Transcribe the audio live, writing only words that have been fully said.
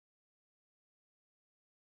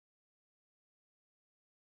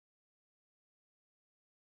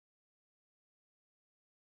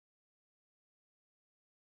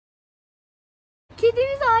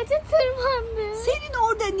kedimiz ağaca tırmandı. Senin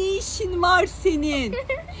orada ne işin var senin?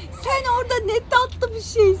 Sen orada ne tatlı bir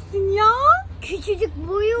şeysin ya. Küçücük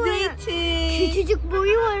boyu var. Zeytin. Küçücük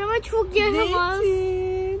boyu var ama çok yaramaz.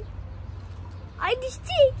 Zeytin. Ay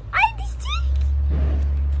düşecek. Ay düşecek.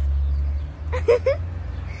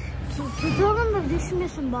 Tutalım da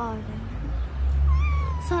düşmesin bari.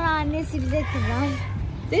 Sonra annesi bize kızar.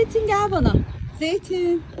 Zeytin gel bana.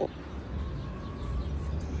 Zeytin.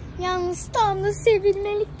 Yalnız tam da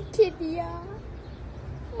sevilmelik bir kedi ya.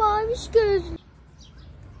 Maviş gözlü.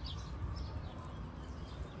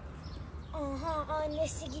 Aha,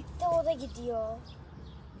 annesi gitti, o da gidiyor.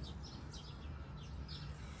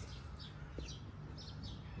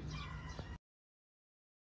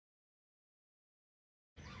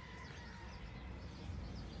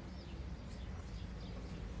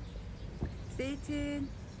 Zeytin.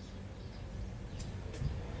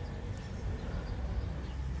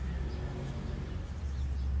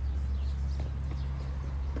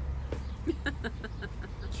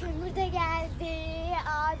 Kömür de geldi.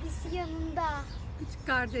 Abisi yanında. Küçük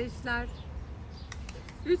kardeşler.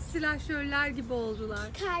 3 silahşörler gibi oldular.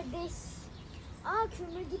 Kardeş. Aa,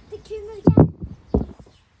 kömür gitti, kömür gel.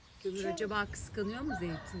 Kömür acaba kıskanıyor mu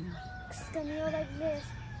Zeytin'i? Kıskanıyor olabilir.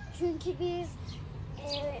 Çünkü biz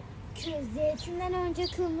Zeytin'den önce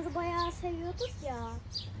kömürü bayağı seviyorduk ya.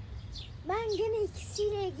 Ben gene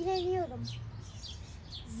ikisiyle ilgileniyorum.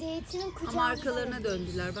 Zeytin'in kucağında. Ama arkalarına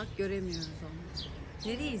döndüler. Bak göremiyoruz onları.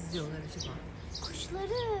 Nereye izliyorlar acaba?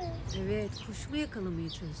 Kuşları. Evet, kuş mu yakalamaya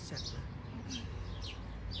çalışacaklar?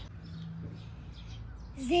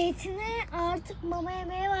 Zeytin'e artık mama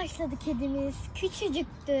yemeye başladı kedimiz.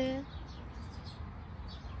 Küçücüktü.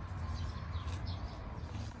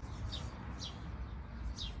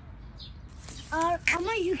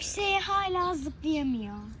 Ama yükseğe hala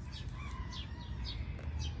zıplayamıyor.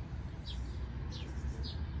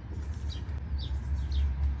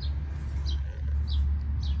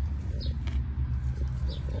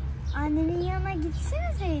 Annenin yanına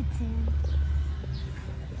gitsene Zeytin.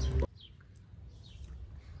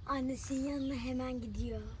 Annesinin yanına hemen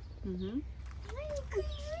gidiyor. Hı hı. Ay,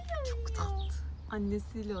 kızıyla Çok tatlı.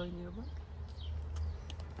 Annesiyle oynuyor bak.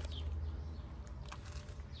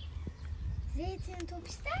 Zeytin, top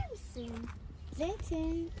ister misin?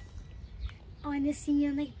 Zeytin. Annesinin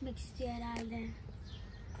yanına gitmek istiyor herhalde.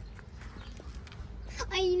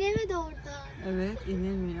 Ay, inemedi orada. Evet,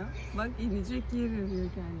 inemiyor. Bak inecek yer arıyor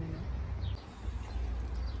kendine.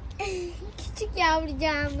 Küçük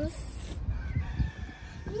yavrucağımız.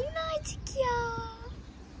 Minnacık ya.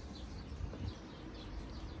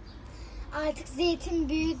 Artık Zeytin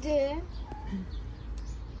büyüdü.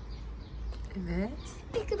 Evet.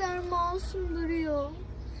 Ne kadar masum duruyor.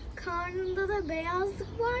 Karnında da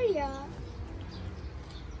beyazlık var ya.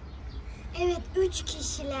 Evet, 3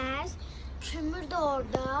 kişiler. Kömür de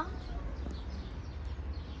orada.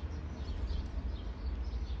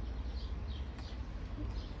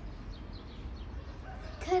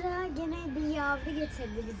 Kara gene bir yavru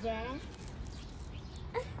getirdi bize.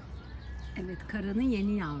 Evet, Kara'nın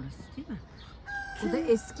yeni yavrusu değil mi? Bu da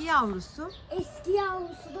eski yavrusu. Eski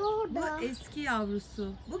yavrusu da orada. Bu eski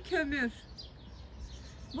yavrusu. Bu Kömür.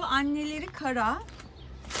 Bu anneleri Kara.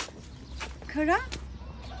 Kara.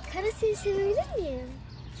 Kara, seni sevebilir miyim?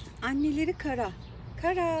 Anneleri Kara.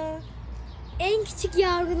 Kara. En küçük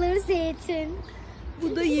yavruları Zeytin.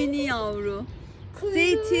 Bu da yeni yavru. Kuyruğu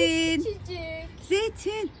Zeytin. küçücük.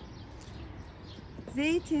 Zeytin.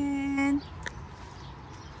 Zeytin.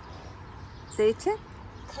 Zeytin.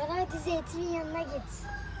 Kara, hadi Zeytin'in yanına git.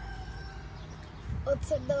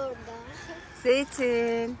 Oturdu orada.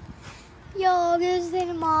 Zeytin. Ya,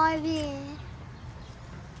 gözleri mavi.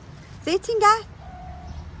 Zeytin gel.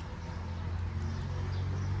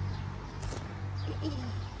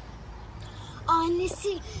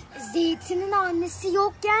 Annesi, Zeytin'in annesi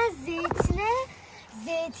yokken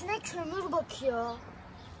Zeytin'e kömür bakıyor.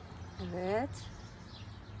 Evet.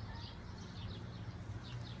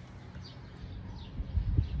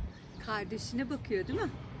 Kardeşine bakıyor değil mi?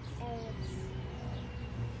 Evet.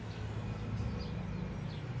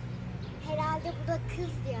 Herhalde bu da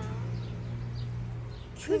kız ya.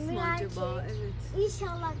 Kız mı acaba? Evet.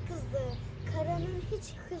 İnşallah kızdı. Kara'nın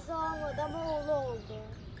hiç kızı olmadı ama oğlu oldu.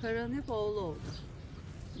 Kara'nın hep oğlu oldu.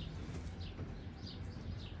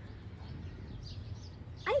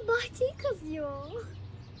 Ay, bahçeyi kazıyor.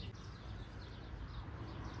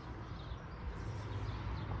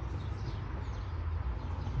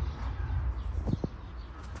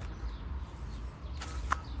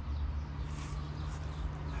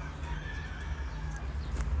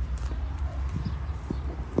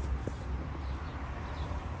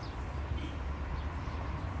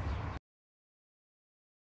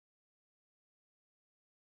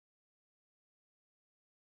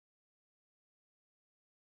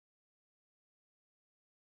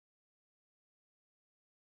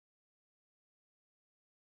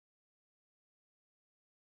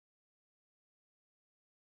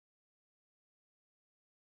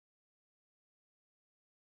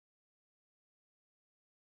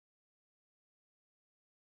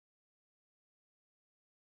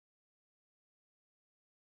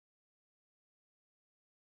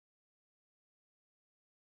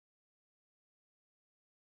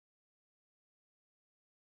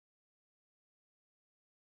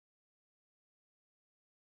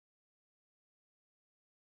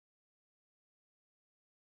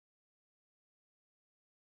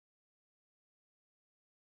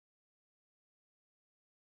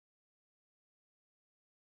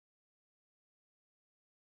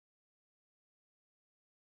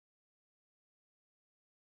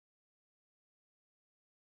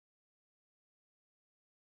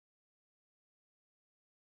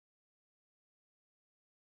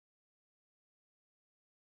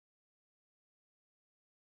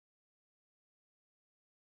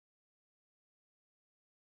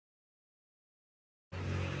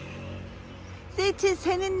 Zeytin,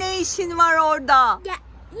 senin ne işin var orada? Ya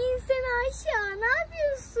insan aşağı, ne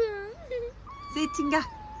yapıyorsun? Zeytin gel.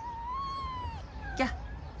 Gel.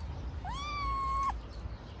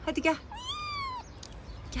 Hadi gel.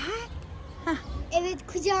 Gel. Evet,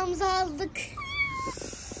 kucağımıza aldık.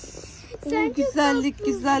 Oo, güzellik,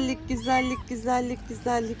 güzellik, güzellik, güzellik,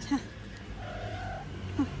 güzellik. Heh.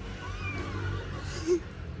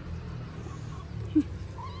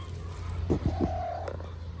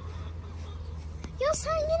 Ya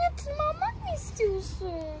sen yine tırmanmak mı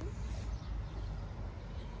istiyorsun?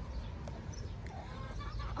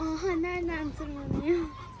 Aha, nereden tırmanıyor?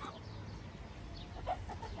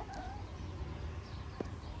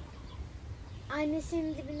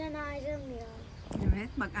 Annesinin dibinden ayrılmıyor. Evet,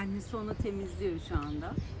 bak annesi onu temizliyor şu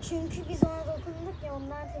anda. Çünkü biz ona dokunduk ya,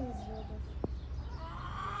 ondan temizliyorduk.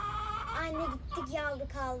 Anne gittik, yaldı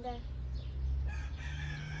kaldı.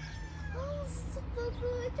 Aa, çok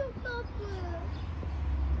tatlı, çok tatlı.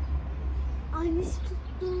 Annesi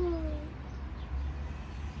tuttu.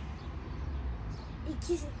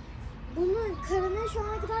 Bunun karının şu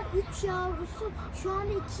ana kadar 3 yavrusu, şu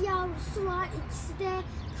anda 2 yavrusu var. İkisi de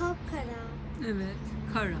kapkara. Evet,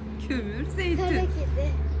 kara, kömür, zeytin. Kara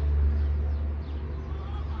kedi.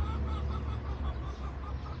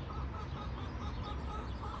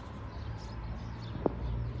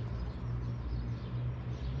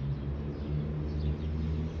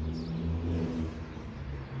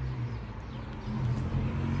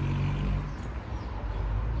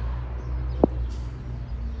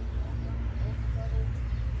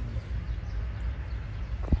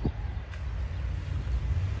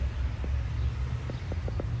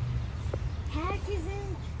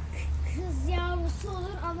 Herkesin kız yavrusu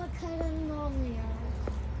olur ama karının olmuyor.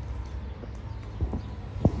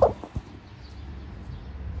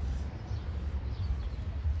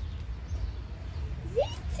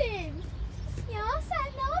 Zeytin! Ya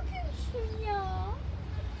sen ne yapıyorsun ya?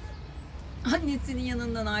 Annesinin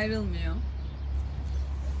yanından ayrılmıyor.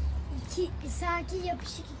 Sanki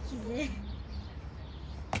yapışık ikizi.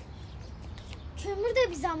 Kömür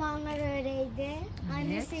de bir zamanlar öyleydi.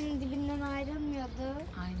 Annesinin dibinden ayrılmıyordu.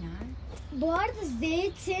 Aynen. Bu arada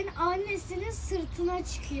Zeytin annesinin sırtına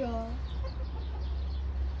çıkıyor.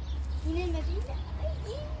 İnemedi.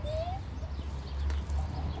 Ay, indi.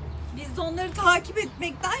 Biz de onları takip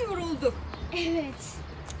etmekten yorulduk. Evet.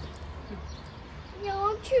 Ya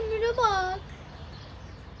kömüre bak.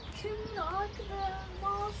 Kömür arkada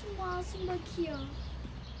masum masum bakıyor.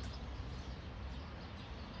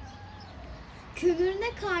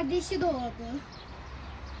 Kömürüne kardeşi doğdu.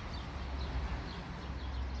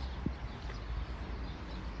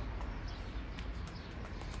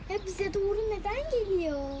 Ya bize doğru neden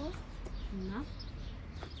geliyor? Bunlar.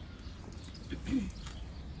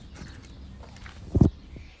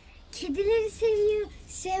 Kedileri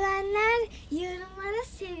sevenler yorumlara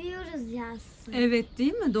seviyoruz yazsın. Evet,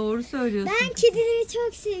 değil mi? Doğru söylüyorsun. Ben kedileri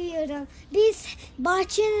çok seviyorum. Biz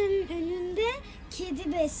bahçenin önünde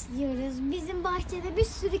kedi besliyoruz. Bizim bahçede bir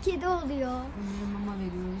sürü kedi oluyor. Onlara mama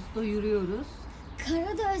veriyoruz, doyuruyoruz.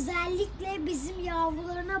 Kara da özellikle bizim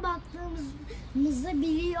yavrularına baktığımızı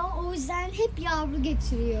biliyor. O yüzden hep yavru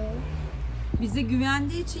getiriyor. Bize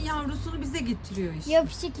güvendiği için yavrusunu bize getiriyor işte.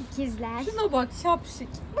 Yapışık ikizler. Şuna bak, şapşik.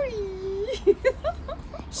 Ay.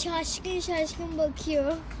 Şaşkın şaşkın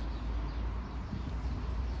bakıyor.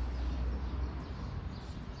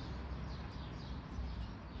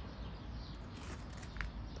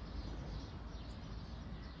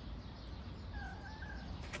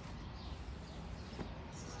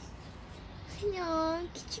 Ya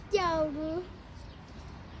küçük yavru.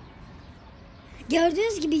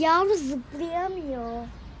 Gördüğünüz gibi yavru zıplayamıyor.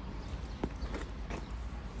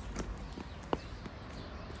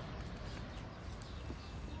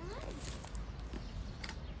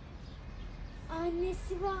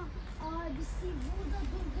 Annesi var, abisi burada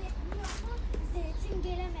bekliyor ama Zeytin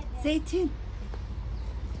gelemedi. Zeytin.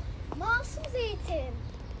 Masum Zeytin.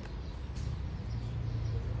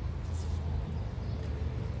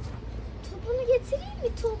 Topunu getireyim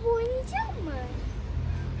mi? Topu oynayacak mı?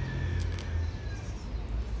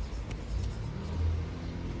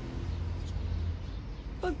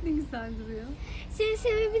 Bak ne güzel duruyor. Seni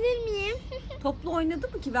sevebilir miyim? Topla oynadı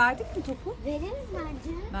mı ki? Verdik mi topu? Veririz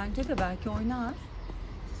bence. Bence de belki oynar.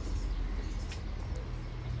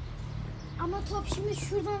 Ama top şimdi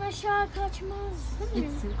şuradan aşağı kaçmaz değil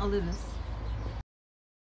mi? Gitsin, alırız.